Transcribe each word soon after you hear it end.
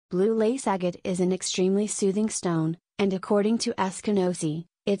Blue lace agate is an extremely soothing stone, and according to Eskinosi,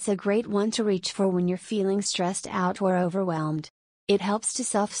 it's a great one to reach for when you're feeling stressed out or overwhelmed. It helps to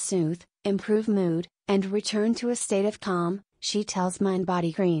self-soothe, improve mood, and return to a state of calm, she tells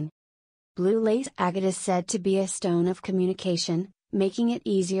Mindbody Green. Blue lace agate is said to be a stone of communication, making it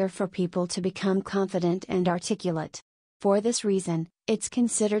easier for people to become confident and articulate. For this reason, it's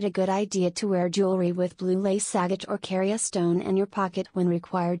considered a good idea to wear jewelry with blue lace agate or carry a stone in your pocket when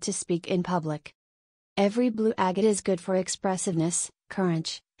required to speak in public. Every blue agate is good for expressiveness,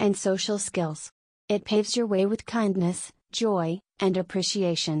 courage, and social skills. It paves your way with kindness, joy, and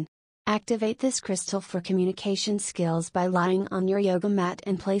appreciation. Activate this crystal for communication skills by lying on your yoga mat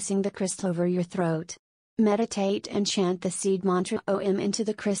and placing the crystal over your throat. Meditate and chant the seed mantra OM into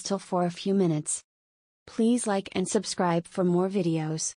the crystal for a few minutes. Please like and subscribe for more videos.